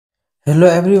Hello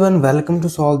everyone, welcome to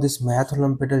solve this math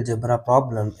Olympiad algebra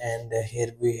problem, and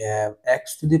here we have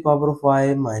x to the power of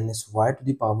y minus y to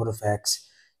the power of x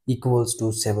equals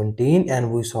to 17,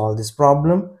 and we solve this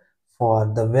problem for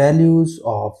the values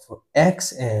of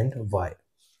x and y.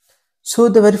 So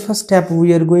the very first step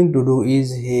we are going to do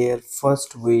is here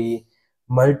first we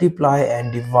multiply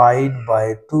and divide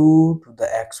by 2 to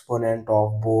the exponent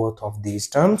of both of these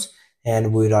terms,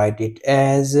 and we write it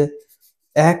as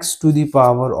x to the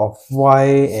power of y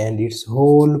and its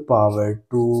whole power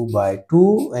 2 by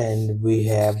 2, and we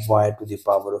have y to the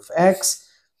power of x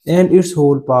and its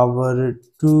whole power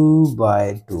 2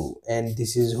 by 2, and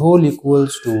this is whole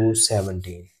equals to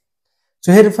 17.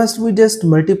 So here first we just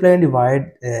multiply and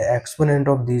divide exponent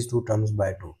of these two terms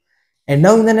by 2, and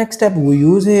now in the next step we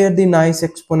use here the nice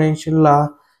exponential law,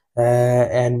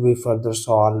 and we further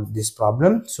solve this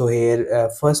problem. So here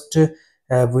first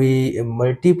we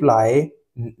multiply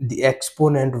the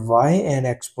exponent y and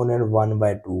exponent 1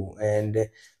 by 2, and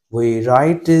we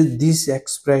write this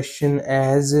expression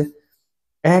as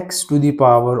x to the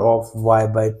power of y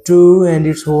by 2 and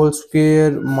its whole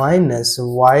square minus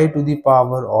y to the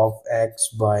power of x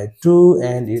by 2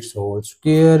 and its whole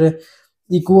square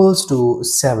equals to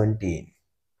 17.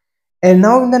 And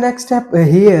now in the next step,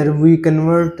 here we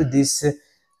convert this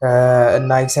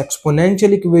nice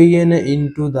exponential equation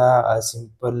into the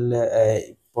simple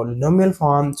polynomial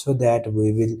form, so that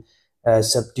we will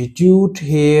substitute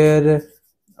here,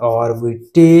 or we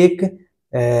take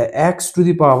x to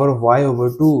the power of y over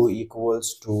 2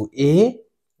 equals to a,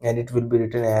 and it will be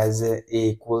written as a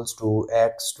equals to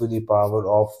x to the power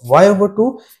of y over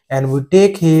 2, and we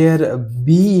take here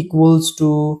b equals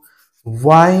to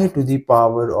y to the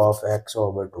power of x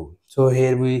over 2. So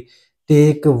here we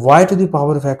take y to the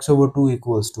power of x over 2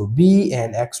 equals to b,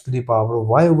 and x to the power of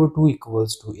y over 2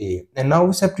 equals to a. And now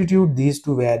we substitute these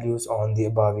two values on the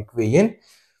above equation,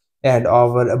 and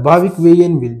our above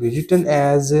equation will be written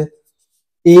as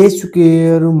a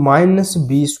square minus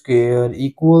b square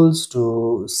equals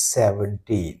to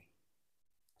 17.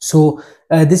 So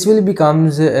this will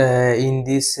becomes in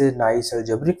this nice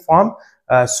algebraic form.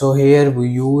 So here we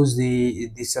use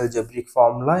this algebraic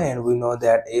formula, and we know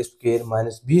that a square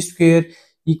minus b square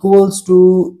equals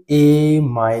to a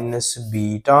minus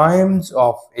b times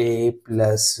of a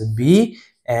plus b,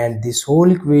 and this whole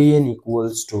equation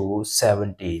equals to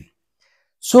 17.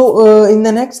 So in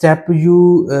the next step,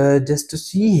 you just to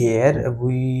see here,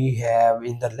 we have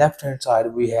in the left hand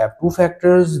side we have two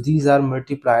factors, these are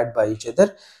multiplied by each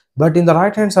other, but in the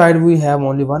right hand side we have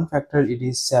only one factor, it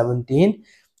is 17.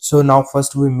 So now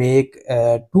first we make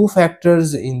two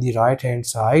factors in the right hand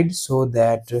side, so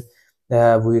that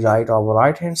we write our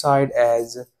right hand side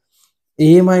as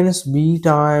a minus b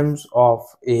times of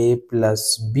a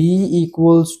plus b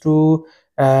equals to,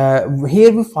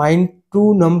 here we find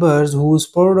two numbers whose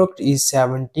product is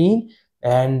 17,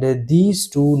 and these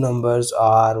two numbers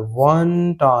are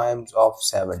 1 times of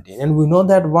 17, and we know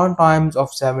that 1 times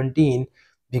of 17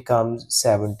 becomes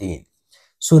 17.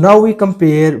 So now we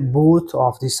compare both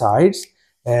of the sides,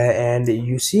 and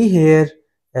you see here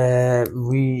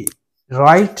we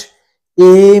write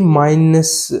a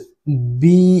minus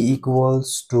b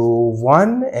equals to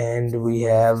 1, and we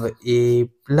have a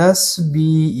plus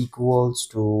b equals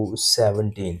to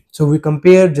 17. So we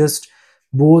compare just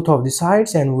both of the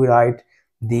sides, and we write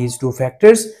these two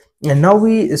factors, and now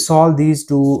we solve these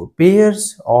two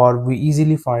pairs, or we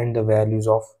easily find the values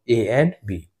of a and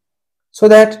b, so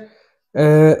that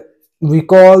uh, we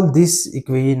call this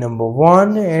equation number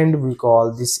 1, and we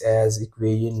call this as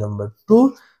equation number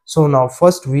 2. So now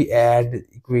first we add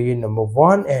equation number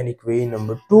 1 and equation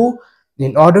number 2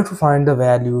 in order to find the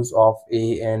values of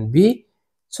a and b,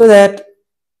 so that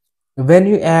when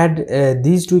you add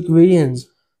these two equations,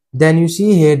 then you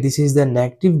see here this is the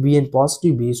negative b and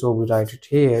positive b, so we write it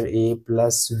here a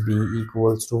plus b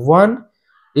equals to 1,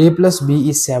 a plus b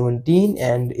is 17,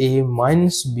 and a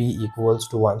minus b equals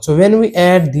to 1. So when we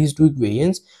add these two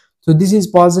equations, so this is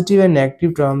positive and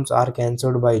negative terms are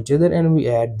cancelled by each other, and we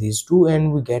add these two,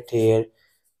 and we get here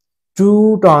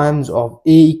 2 times of a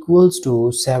equals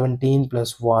to 17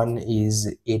 plus 1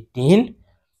 is 18,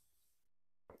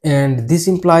 and this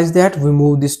implies that we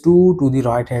move this 2 to the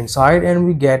right hand side, and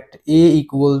we get a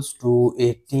equals to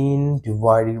 18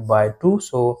 divided by 2.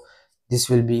 So this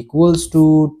will be equals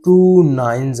to 2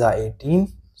 9s are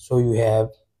 18, so you have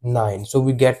 9. So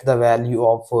we get the value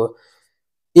of a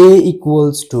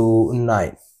equals to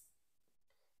 9.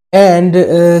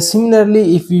 And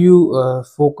similarly, if you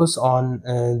focus on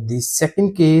the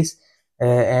second case,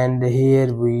 and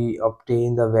here we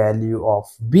obtain the value of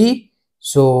b.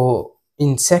 So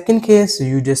in second case,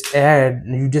 you just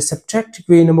subtract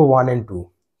equation number 1 and 2.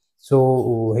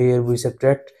 So here we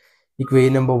subtract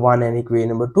equation number 1 and equation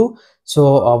number 2.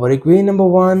 So our equation number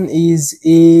 1 is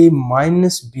a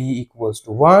minus b equals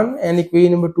to 1, and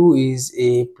equation number 2 is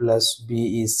a plus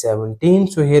b is 17.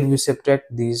 So here we subtract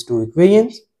these two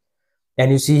equations,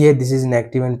 and you see here this is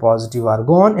negative and positive are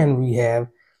gone, and we have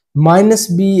minus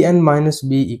b and minus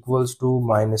b equals to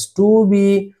minus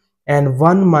 2b, and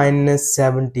 1 minus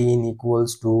 17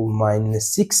 equals to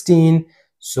minus 16.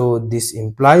 So this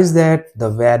implies that the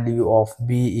value of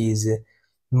b is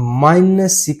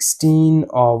minus 16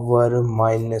 over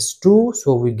minus 2.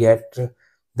 So we get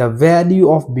the value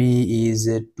of b is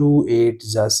 2 8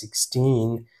 is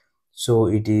 16, so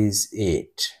it is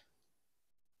 8.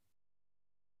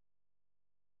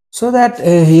 So that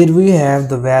here we have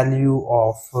the value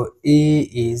of a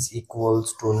is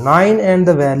equals to 9 and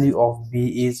the value of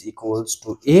b is equals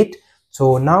to 8.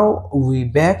 So now we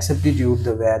back substitute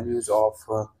the values of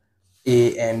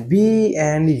a and b,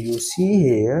 and you see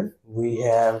here we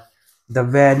have the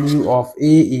value of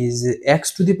a is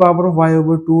x to the power of y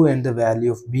over 2 and the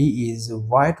value of b is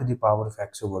y to the power of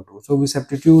x over 2. So we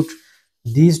substitute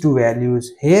these two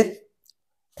values here,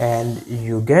 and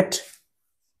you get,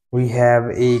 we have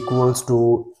a equals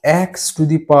to x to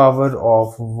the power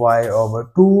of y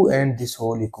over 2 and this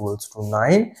whole equals to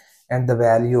 9, and the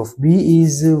value of b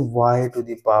is y to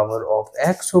the power of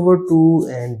x over 2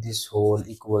 and this whole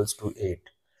equals to 8.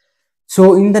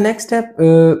 So in the next step,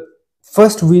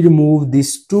 first we remove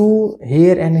these two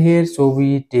here and here, so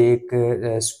we take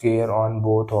a square on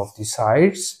both of the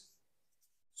sides,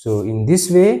 so in this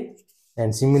way,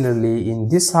 and similarly in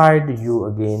this side you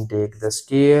again take the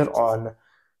square on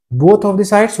both of the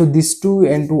sides. So these 2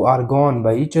 and 2 are gone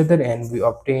by each other, and we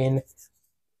obtain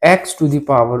x to the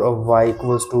power of y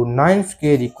equals to 9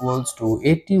 square equals to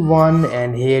 81,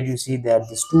 and here you see that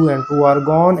these 2 and 2 are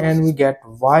gone, and we get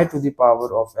y to the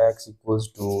power of x equals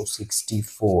to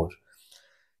 64.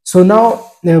 So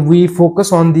now we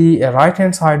focus on the right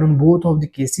hand side on both of the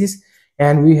cases,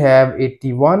 and we have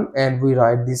 81, and we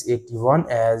write this 81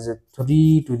 as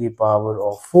 3 to the power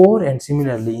of 4, and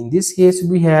similarly in this case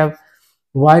we have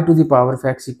y to the power of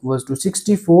x equals to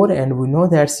 64, and we know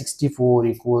that 64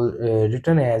 equal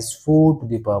written as 4 to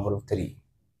the power of 3.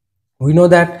 We know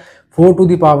that 4 to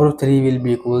the power of 3 will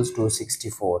be equals to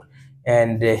 64,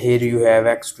 and here you have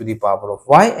x to the power of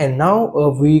y, and now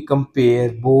we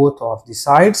compare both of the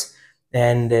sides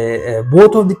and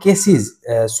both of the cases.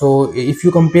 So if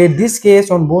you compare this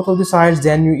case on both of the sides,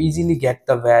 then you easily get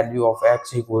the value of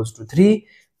x equals to 3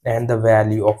 and the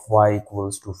value of y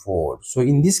equals to 4. So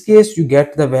in this case you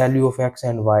get the value of x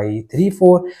and y 3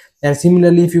 4, and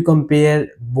similarly if you compare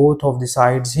both of the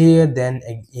sides here, then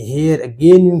here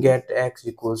again you get x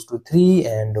equals to 3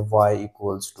 and y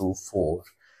equals to 4.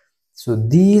 So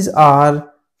these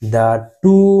are the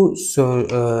two,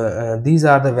 these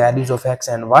are the values of x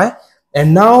and y,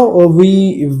 and now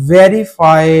we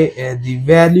verify the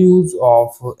values of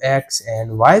x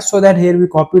and y, so that here we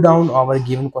copy down our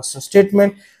given question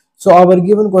statement. So our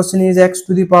given question is x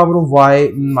to the power of y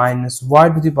minus y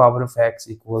to the power of x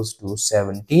equals to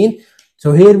 17.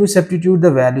 So here we substitute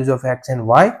the values of x and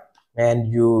y, and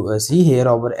you see here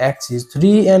our x is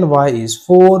 3 and y is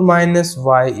 4, minus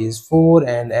y is 4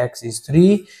 and x is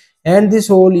 3, and this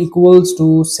whole equals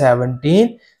to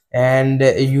 17. And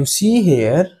you see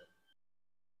here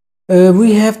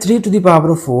we have 3 to the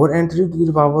power of 4, and 3 to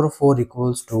the power of 4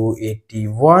 equals to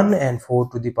 81, and 4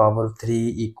 to the power of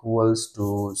 3 equals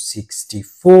to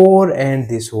 64, and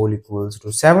this whole equals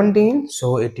to 17.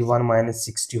 So 81 minus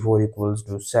 64 equals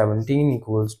to 17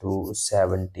 equals to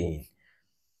 17.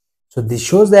 So this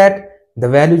shows that the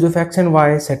values of x and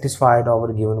y satisfied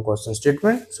our given question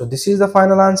statement. So this is the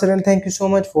final answer, and thank you so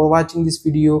much for watching this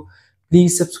video.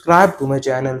 Please subscribe to my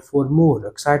channel for more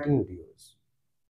exciting videos.